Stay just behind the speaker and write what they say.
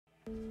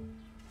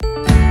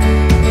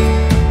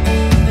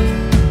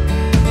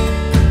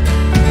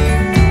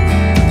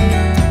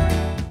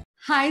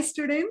Hi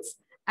students,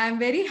 I'm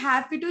very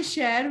happy to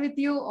share with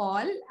you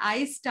all.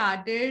 I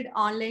started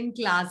online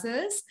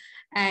classes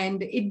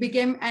and it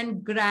became a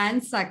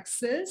grand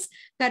success.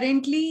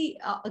 Currently,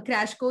 a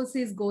crash course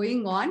is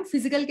going on.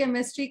 Physical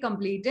chemistry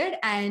completed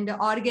and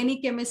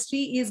organic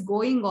chemistry is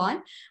going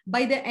on.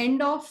 By the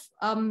end of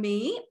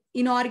May,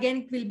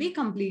 inorganic will be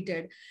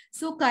completed.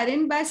 So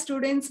current batch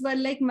students were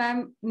like,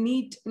 ma'am,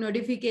 NEET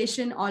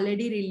notification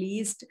already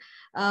released.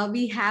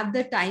 We have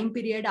the time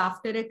period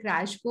after a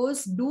crash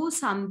course. Do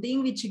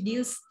something which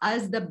gives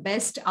us the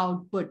best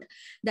output.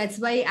 That's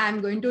why I'm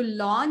going to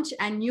launch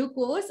a new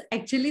course.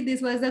 Actually,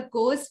 this was a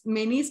course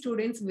many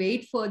students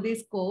wait for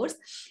this course.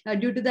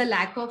 Due to the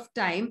lack of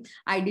time,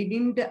 I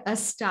didn't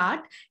start.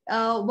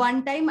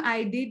 One time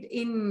I did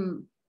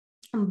in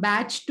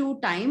batch 2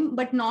 time,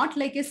 but not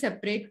like a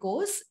separate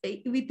course.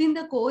 Within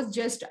the course,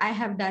 just I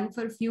have done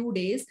for a few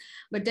days,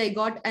 but I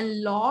got a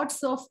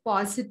lots of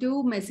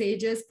positive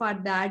messages for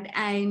that,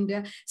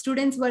 and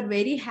students were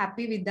very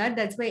happy with that.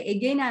 That's why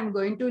again I'm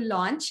going to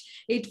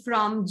launch it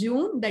from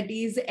June. That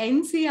is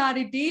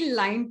NCERT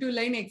line to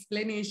line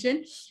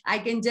explanation. I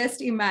can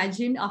just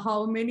imagine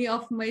how many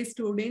of my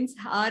students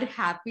are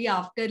happy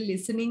after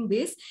listening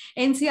this.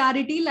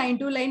 NCERT line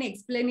to line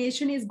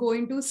explanation is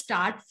going to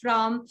start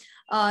from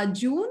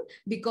June,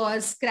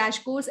 because crash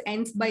course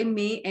ends by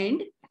May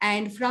end,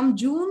 and from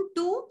June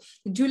to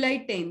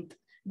July 10th,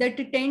 that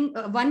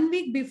 1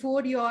 week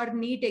before your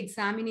NEET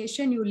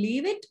examination, you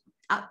leave it.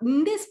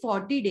 In this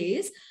 40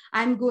 days,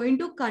 I'm going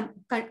to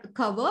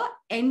cover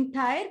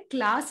entire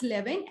class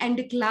 11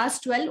 and class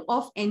 12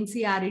 of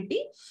NCERT.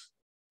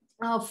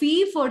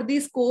 Fee for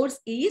this course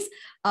is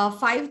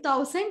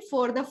 5,000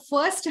 for the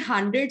first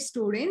 100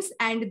 students,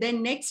 and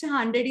then next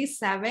 100 is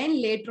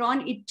 7. Later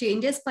on, it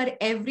changes for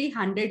every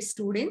 100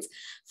 students.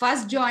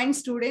 First join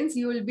students,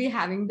 you will be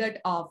having that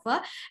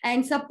offer.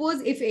 And suppose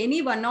if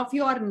any one of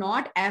you are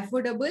not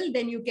affordable,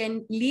 then you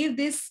can leave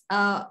this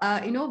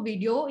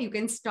video. You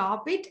can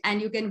stop it and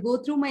you can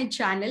go through my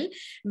channel,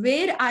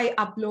 where I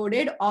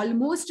uploaded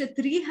almost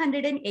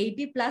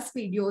 380 plus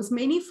videos.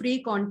 Many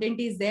free content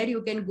is there.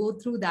 You can go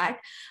through that.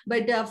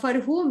 But for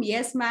whom,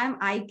 yes, ma'am,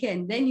 I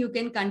can, then you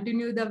can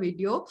continue the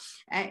video.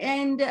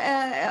 And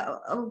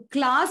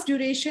class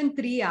duration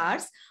 3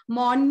 hours,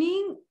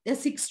 morning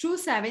 6 to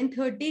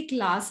 7:30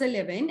 class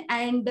 11,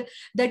 and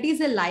that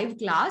is a live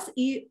class.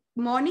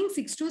 Morning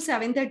 6 to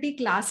 7:30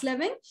 class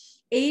 11,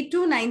 8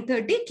 to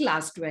 9:30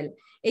 class 12.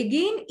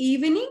 Again,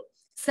 evening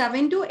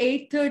 7 to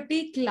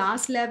 8:30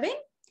 class 11,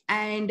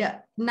 and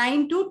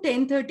 9 to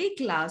 10:30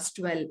 class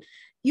 12.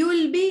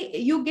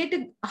 You get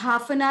a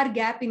half an hour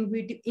gap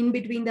in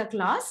between the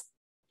class,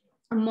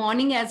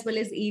 morning as well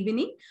as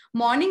evening.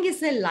 Morning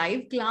is a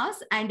live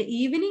class and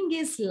evening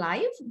is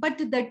live, but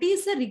that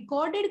is a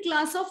recorded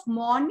class of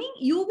morning.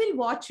 You will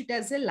watch it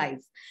as a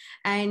live.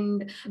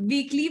 And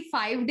weekly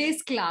 5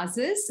 days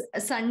classes,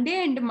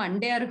 Sunday and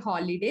Monday are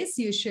holidays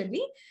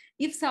usually.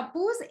 If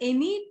suppose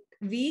any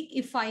week,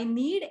 if I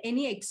need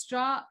any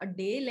extra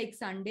day like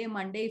Sunday,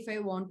 Monday, if I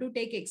want to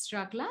take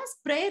extra class,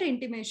 prior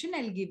intimation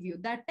I'll give you.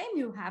 That time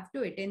you have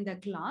to attend the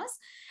class,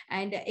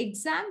 and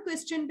exam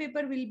question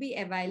paper will be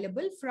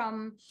available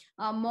from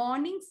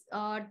mornings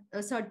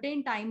a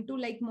certain time to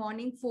like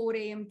morning 4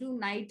 a.m. to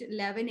night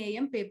 11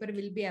 a.m. paper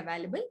will be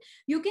available.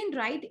 You can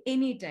write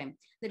anytime.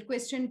 That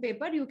question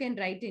paper you can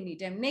write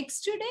anytime.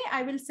 Next day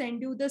I will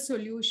send you the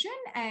solution,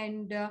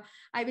 and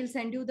I will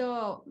send you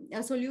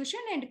the solution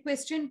and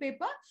question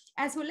paper,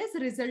 as well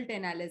as result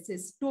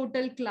analysis,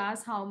 total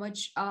class, how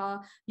much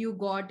you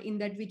got in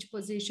that, which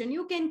position.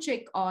 You can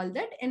check all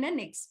that in the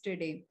next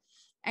day.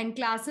 And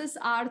classes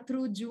are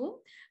through Zoom.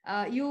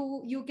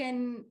 You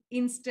can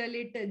install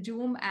it,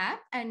 Zoom app,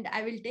 and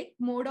I will take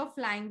mode of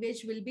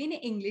language will be in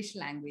English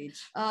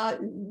language.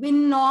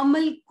 In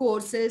normal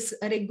courses,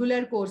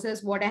 regular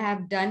courses, what I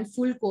have done,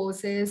 full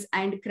courses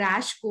and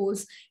crash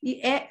course,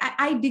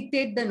 I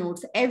dictate the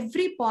notes.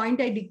 Every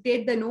point I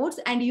dictate the notes,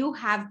 and you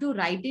have to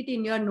write it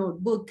in your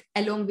notebook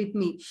along with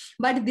me.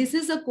 But this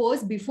is a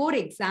course before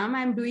exam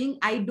I'm doing.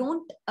 I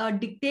don't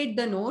dictate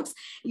the notes.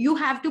 You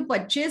have to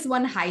purchase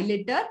one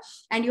highlighter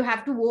and you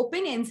have to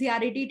open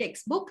NCERT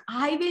textbook.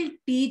 I will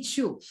teach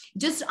you.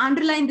 Just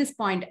underline this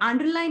point,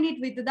 underline it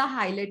with the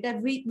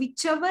highlighter,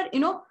 whichever,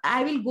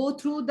 I will go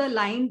through the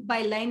line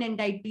by line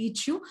and I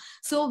teach you.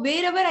 So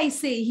wherever I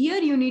say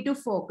here, you need to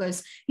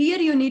focus, here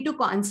you need to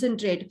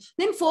concentrate,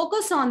 then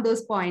focus on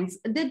those points.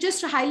 Then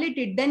just highlight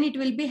it. Then it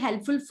will be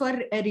helpful for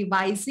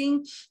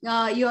revising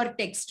your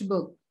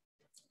textbook.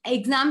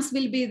 Exams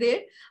will be there.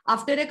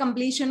 After a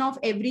completion of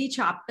every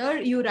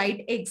chapter, you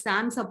write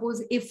exam.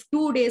 Suppose if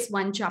 2 days,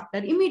 one chapter,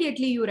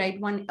 immediately you write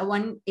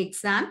one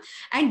exam,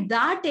 and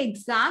that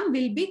exam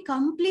will be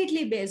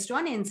completely based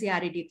on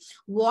NCERT.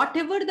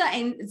 Whatever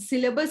the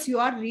syllabus you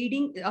are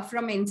reading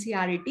from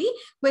NCERT,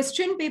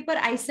 question paper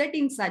I set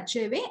in such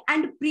a way,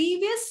 and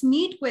previous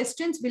NEET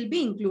questions will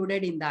be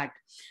included in that.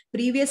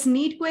 Previous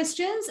NEET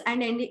questions,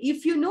 and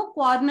if you know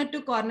corner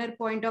to corner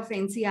point of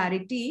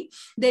NCERT,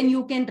 then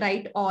you can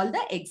write all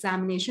the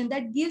examination,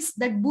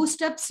 that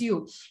boost ups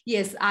you.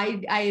 Yes, I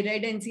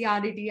read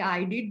NCERT,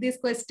 I did this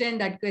question,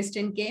 that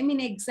question came in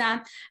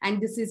exam,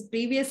 and this is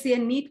previous year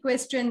NEET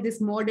question, this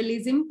model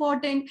is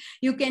important.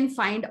 You can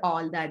find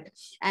all that.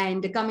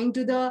 And coming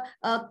to the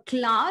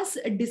class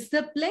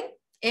discipline,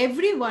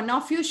 every one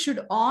of you should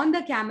on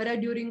the camera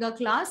during a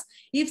class.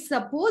 If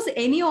suppose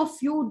any of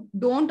you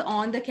don't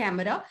on the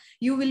camera,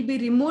 you will be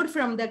removed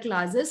from the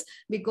classes,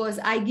 because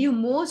I give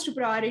most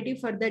priority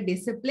for the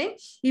discipline.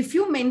 If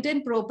you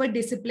maintain proper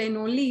discipline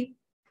only,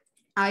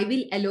 I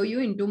will allow you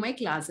into my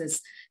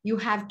classes. You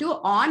have to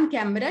on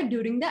camera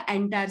during the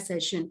entire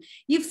session.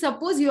 If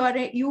suppose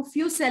if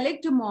you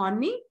select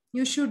morning,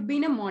 you should be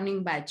in a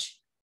morning batch.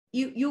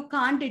 You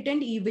can't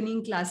attend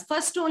evening class.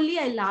 First only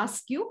I'll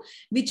ask you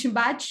which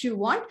batch you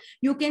want.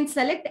 You can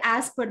select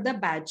as per the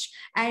batch,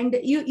 and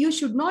you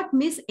should not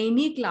miss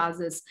any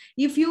classes.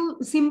 If you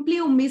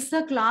simply miss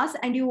a class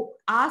and you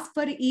ask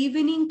for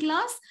evening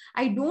class,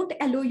 I don't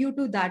allow you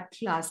to that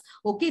class.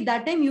 Okay,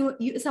 that time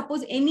you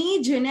suppose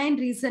any genuine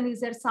reason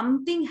is there,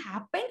 something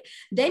happened,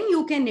 then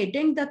you can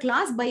attend the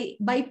class by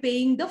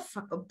paying the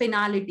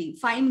penalty.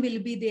 Fine will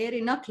be there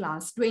in a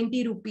class,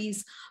 20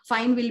 rupees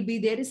fine will be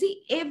there.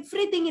 See,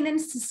 everything in a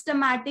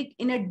systematic,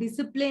 in a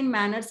disciplined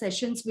manner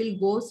sessions will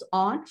goes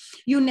on.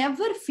 You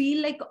never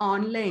feel like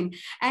online.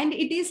 And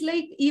it is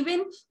like,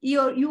 even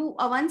you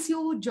once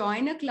you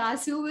join a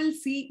class, you will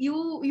see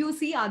you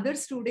see other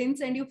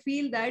students, and you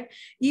feel that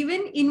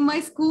even in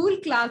my school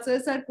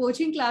classes or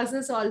coaching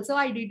classes also,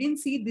 I didn't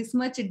see this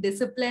much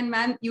discipline,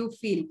 man, you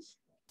feel.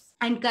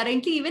 And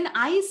currently, even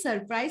I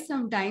surprise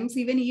sometimes,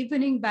 even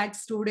evening batch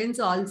students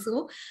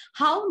also,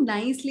 how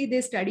nicely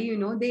they study. You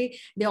know, they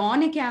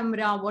on a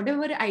camera,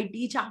 whatever I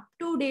teach, up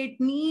to date,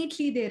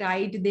 neatly they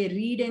write, they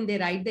read, and they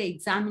write the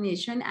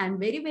examination. And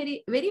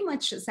very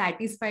much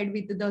satisfied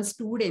with the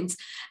students.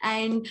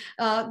 And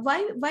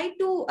why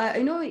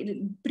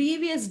to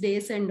previous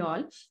days and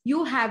all,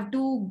 you have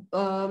to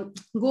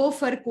go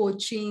for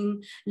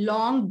coaching,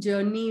 long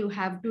journey you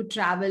have to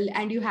travel,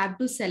 and you have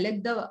to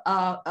select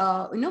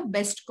the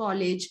best college.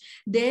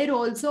 There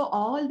also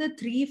all the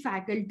three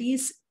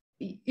faculties,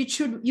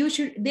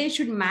 they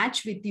should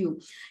match with you.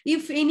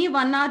 If any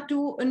one or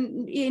two,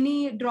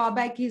 any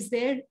drawback is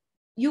there,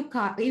 you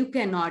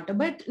cannot.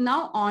 But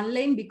now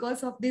online,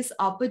 because of this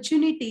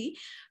opportunity,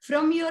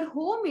 from your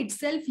home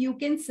itself you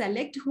can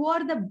select who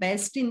are the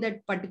best in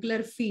that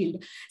particular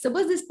field.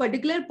 Suppose this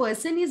particular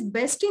person is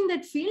best in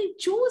that field,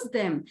 choose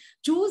them,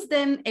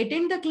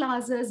 attend the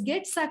classes,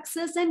 get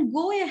success, and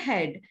go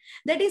ahead.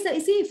 That is,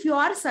 see, if you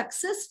are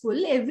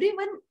successful,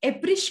 everyone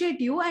appreciate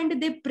you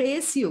and they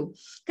praise you,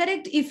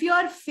 correct? If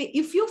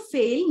you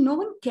fail, no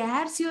one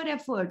cares your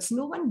efforts,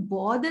 no one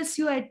bothers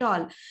you at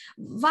all.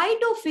 Why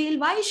to fail?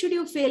 Why should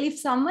you fail? If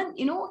someone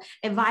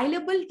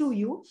available to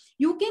you,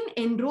 you can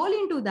enroll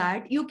into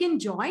that, you can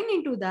join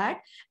into that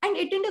and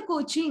attend a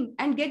coaching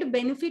and get a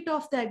benefit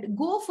of that.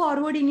 Go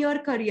forward in your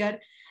career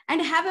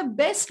and have a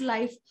best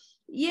life.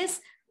 Yes,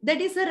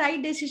 that is the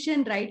right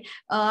decision, right?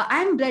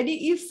 I'm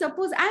ready. If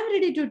suppose I'm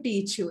ready to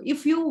teach you,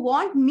 if you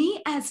want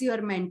me as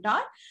your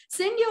mentor,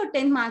 send your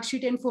 10 mark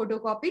sheet and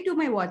photocopy to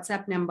my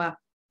WhatsApp number.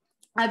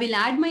 I will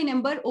add my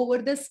number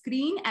over the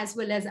screen, as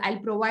well as I'll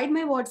provide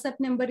my WhatsApp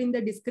number in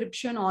the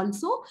description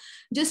also.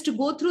 Just to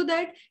go through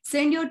that,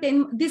 send your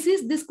 10.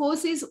 This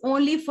course is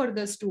only for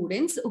the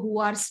students who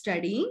are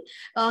studying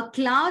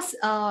class,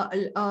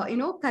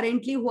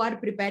 currently who are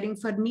preparing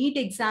for NEET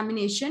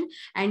examination,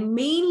 and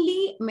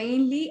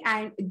mainly,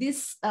 and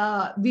this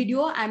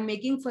video I'm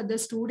making for the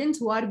students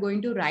who are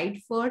going to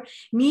write for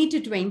NEET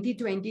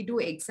 2022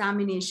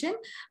 examination,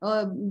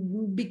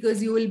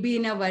 because you will be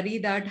in a worry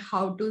that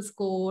how to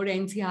score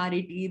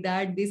NCERT,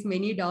 that this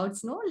many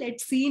doubts. No,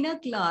 let's see in a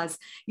class.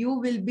 You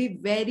will be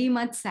very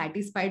much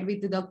satisfied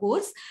with the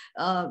course.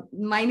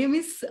 My name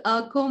is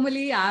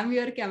Komali. I'm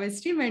your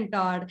chemistry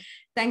mentor.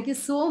 Thank you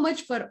so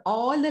much for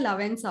all the love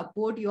and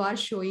support you are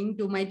showing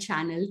to my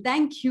channel.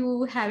 Thank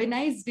you. Have a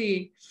nice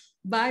day.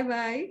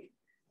 Bye-bye.